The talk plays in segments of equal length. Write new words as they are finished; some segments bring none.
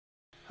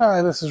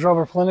Hi, this is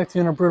Robert Polinick, the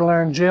owner of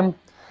brutalirongym.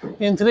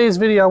 In today's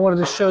video, I wanted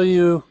to show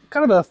you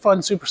kind of a fun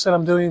superset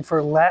I'm doing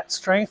for lat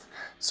strength,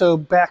 so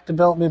back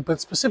development,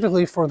 but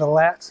specifically for the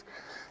lats.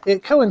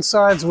 It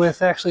coincides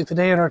with actually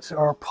today in our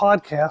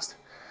podcast.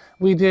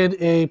 We did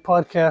a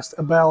podcast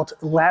about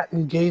lat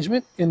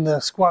engagement in the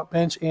squat,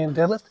 bench, and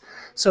deadlift.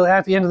 So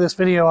at the end of this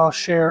video, I'll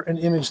share an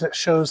image that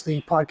shows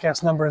the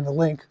podcast number and the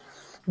link.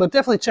 But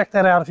definitely check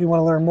that out if you want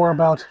to learn more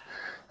about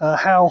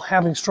how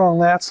having strong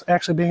lats,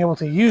 actually being able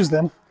to use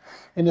them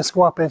in the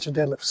squat, bench, and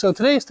deadlift. So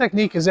today's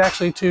technique is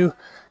actually to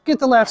get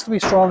the lats to be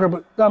stronger,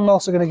 but I'm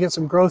also going to get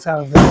some growth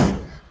out of this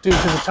due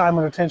to the time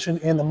under tension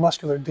and the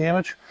muscular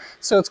damage.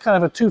 So it's kind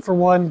of a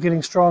 2-for-1,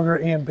 getting stronger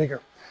and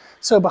bigger.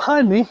 So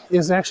behind me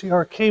is actually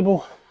our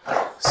cable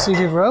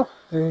seated row.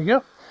 There you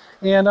go.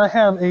 And I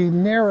have a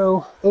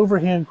narrow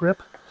overhand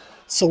grip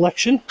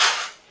selection.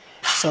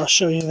 So I'll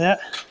show you that.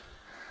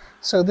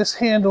 So this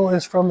handle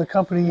is from the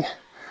company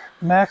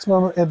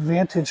Maximum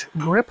Advantage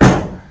Grip.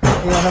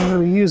 And I'm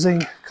going to be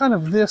using kind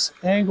of this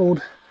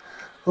angled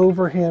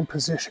overhand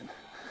position.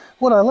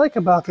 What I like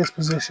about this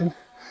position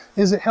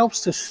is it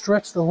helps to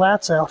stretch the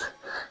lats out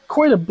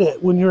quite a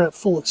bit when you're at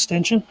full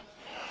extension.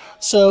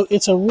 So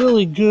it's a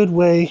really good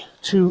way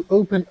to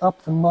open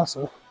up the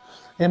muscle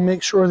and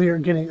make sure that you're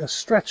getting a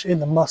stretch in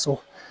the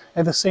muscle.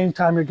 At the same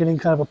time, you're getting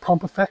kind of a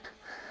pump effect.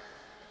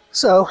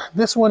 So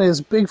this one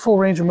is big full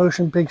range of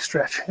motion, big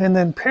stretch. And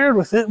then paired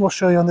with it, we'll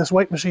show you on this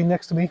white machine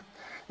next to me,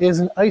 is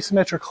an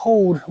isometric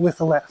hold with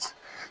the lats.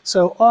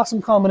 So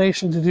awesome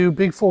combination to do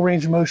big full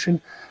range of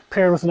motion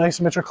paired with an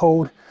isometric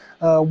hold.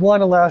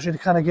 One allows you to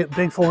kind of get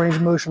big full range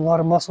of motion, a lot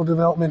of muscle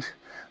development,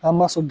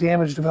 muscle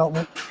damage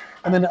development.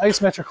 And then the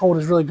isometric hold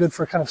is really good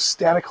for kind of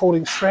static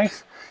holding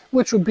strength,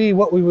 which would be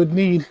what we would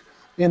need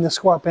in the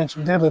squat, bench,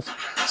 and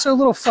deadlift. So a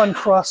little fun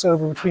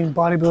crossover between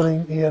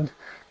bodybuilding and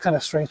kind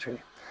of strength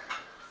training.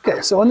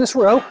 Okay, so on this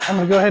row, I'm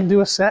going to go ahead and do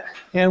a set.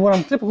 And what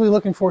I'm typically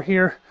looking for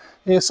here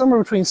is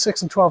somewhere between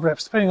 6 and 12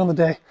 reps, depending on the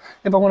day.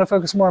 If I want to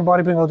focus more on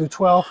bodybuilding, I'll do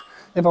 12.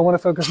 If I want to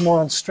focus more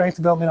on strength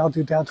development, I'll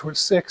do down towards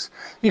 6.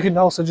 You can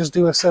also just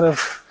do a set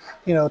of,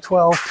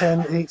 12,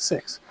 10, 8,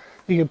 6.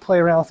 You can play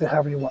around with it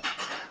however you want.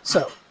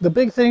 So the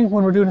big thing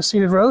when we're doing a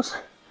seated rows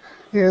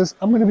is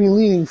I'm going to be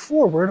leaning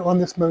forward on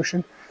this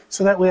motion,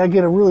 so that way I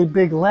get a really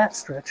big lat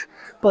stretch.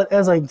 But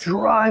as I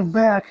drive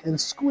back and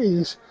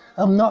squeeze,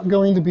 I'm not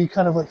going to be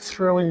kind of like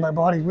throwing my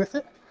body with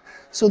it.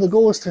 So the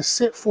goal is to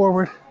sit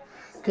forward,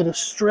 get a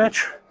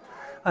stretch.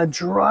 I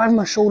drive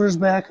my shoulders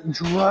back,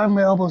 drive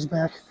my elbows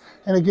back,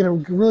 and I get a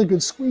really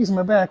good squeeze in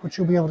my back, which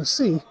you'll be able to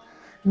see.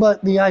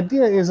 But the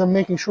idea is I'm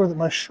making sure that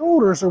my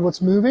shoulders are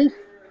what's moving,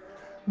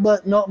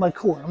 but not my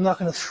core. I'm not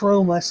going to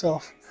throw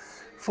myself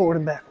forward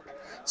and backward.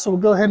 So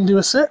we'll go ahead and do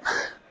a set.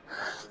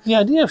 The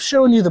idea of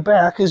showing you the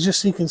back is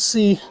just so you can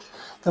see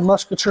the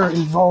musculature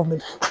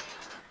involvement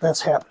that's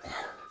happening.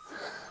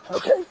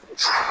 Okay.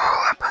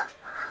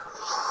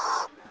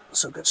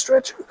 So good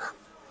stretch.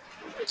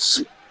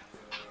 So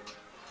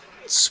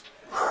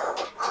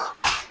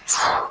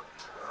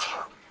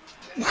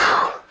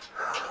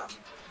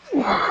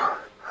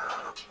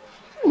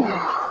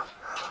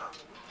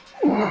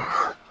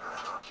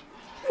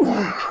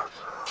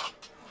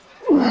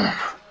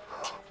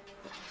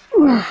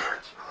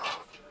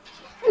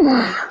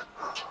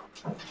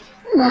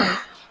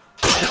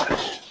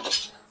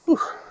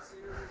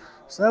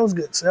that was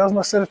good. So that was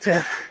my set of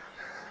 10.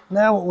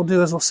 Now what we'll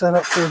do is we'll set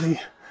up for the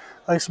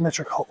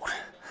isometric hold.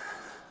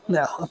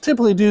 Now, I'll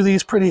typically do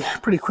these pretty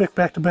quick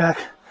back to back.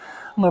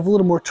 I'm gonna have a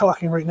little more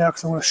talking right now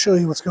because I want to show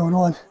you what's going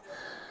on.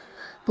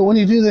 But when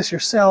you do this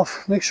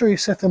yourself, make sure you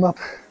set them up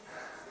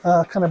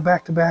kind of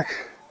back to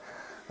back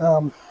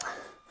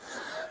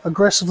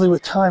aggressively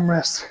with time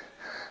rest.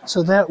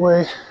 So that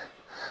way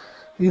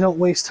you don't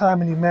waste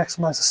time and you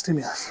maximize the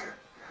stimulus.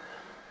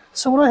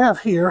 So what I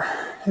have here,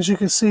 as you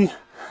can see,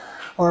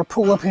 our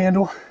pull-up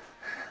handle.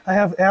 I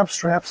have ab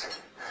straps,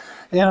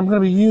 and I'm going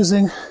to be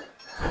using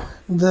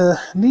the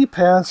knee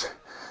pads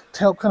to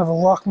help kind of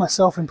lock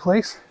myself in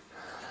place.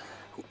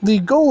 The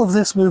goal of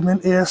this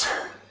movement is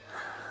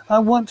I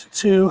want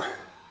to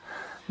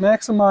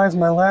maximize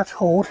my lat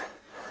hold,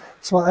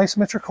 so my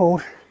isometric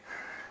hold.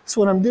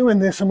 So when I'm doing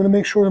this, I'm going to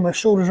make sure that my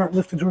shoulders aren't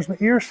lifted towards my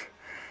ears.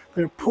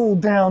 They're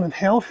pulled down and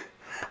held.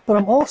 But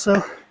I'm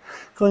also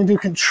going to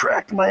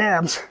contract my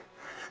abs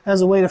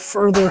as a way to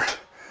further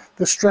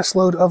the stress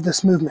load of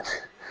this movement.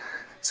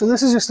 So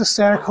this is just a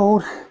static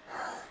hold,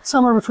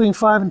 somewhere between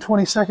 5 and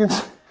 20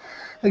 seconds.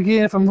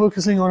 Again, if I'm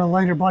focusing on a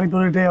lighter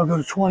bodybuilder day, I'll go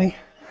to 20.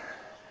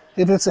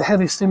 If it's a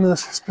heavy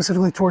stimulus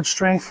specifically towards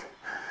strength,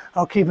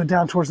 I'll keep it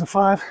down towards the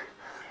 5.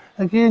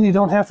 Again, you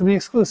don't have to be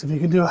exclusive. You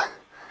can do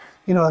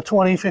a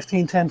 20,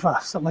 15, 10,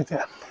 5, something like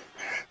that.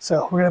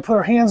 So we're going to put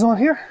our hands on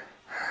here.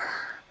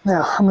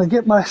 Now I'm going to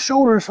get my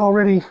shoulders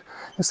already,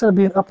 instead of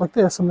being up like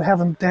this, I'm going to have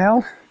them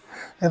down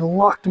and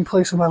locked in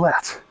place with my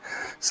lats.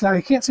 So now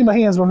you can't see my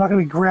hands, but I'm not going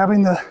to be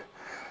grabbing the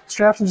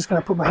straps. I'm just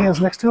going to put my hands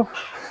next to them.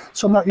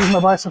 So I'm not using my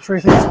biceps or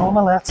anything, it's all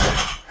my lats.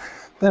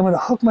 Then I'm going to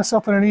hook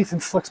myself underneath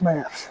and flex my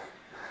abs.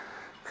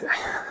 Okay.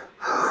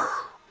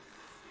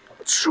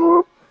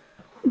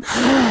 Okay,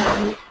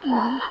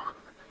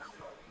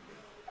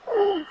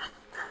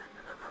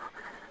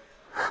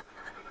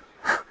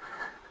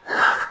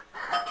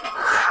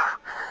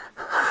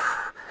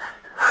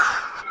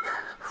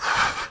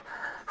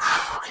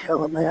 I'll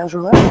let my abs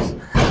relax.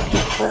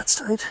 That's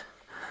tight.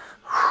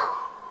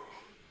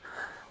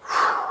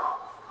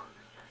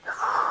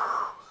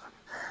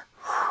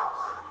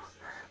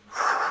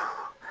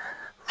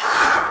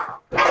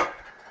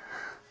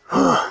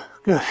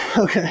 Good.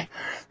 Okay.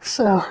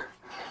 So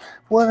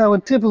what I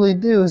would typically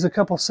do is a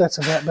couple sets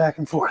of that back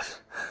and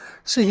forth.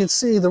 So you can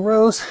see the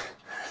rows,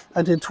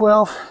 I did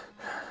 12.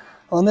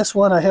 On this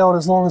one, I held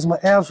as long as my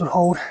abs would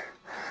hold,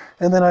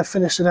 and then I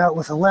finished it out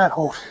with a lat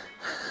hold.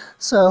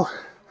 So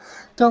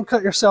don't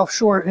cut yourself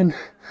short, and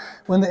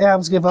when the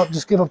abs give up,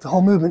 just give up the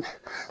whole movement.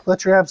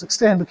 Let your abs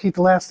extend, but keep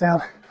the lats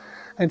down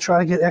and try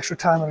to get extra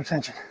time under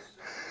tension.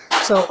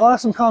 So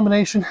awesome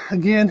combination.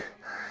 Again,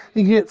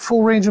 you get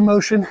full range of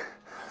motion,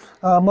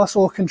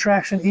 muscle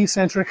contraction,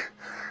 eccentric,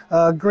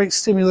 great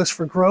stimulus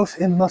for growth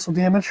and muscle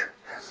damage.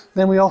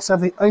 Then we also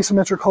have the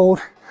isometric hold,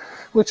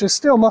 which is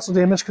still muscle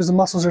damage because the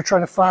muscles are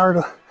trying to fire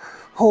to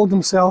hold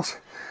themselves,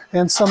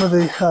 and some of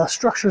the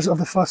structures of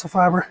the muscle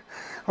fiber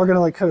are going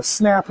to like kind of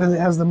snap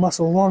as the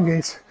muscle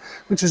elongates,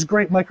 which is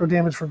great micro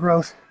damage for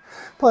growth.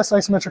 Plus,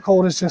 isometric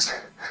hold is just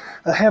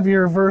a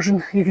heavier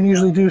version. You can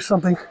usually do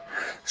something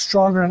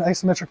stronger in an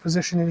isometric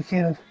position than you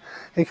can in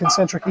a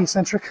concentric,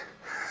 eccentric.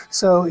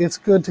 So it's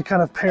good to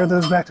kind of pair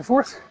those back and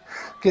forth,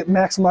 get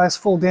maximized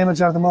full damage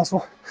out of the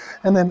muscle,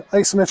 and then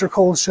isometric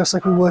holds just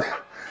like we would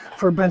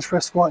for bench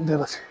press, squat, and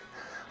deadlift.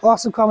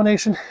 Awesome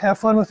combination. Have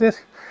fun with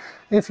it.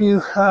 If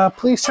you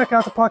please check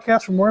out the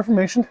podcast for more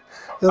information.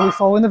 It'll be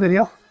following the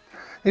video.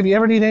 If you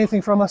ever need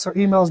anything from us, our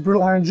email is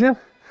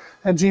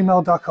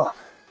brutalirongym@gmail.com.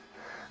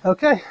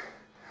 Okay,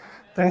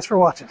 thanks for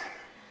watching.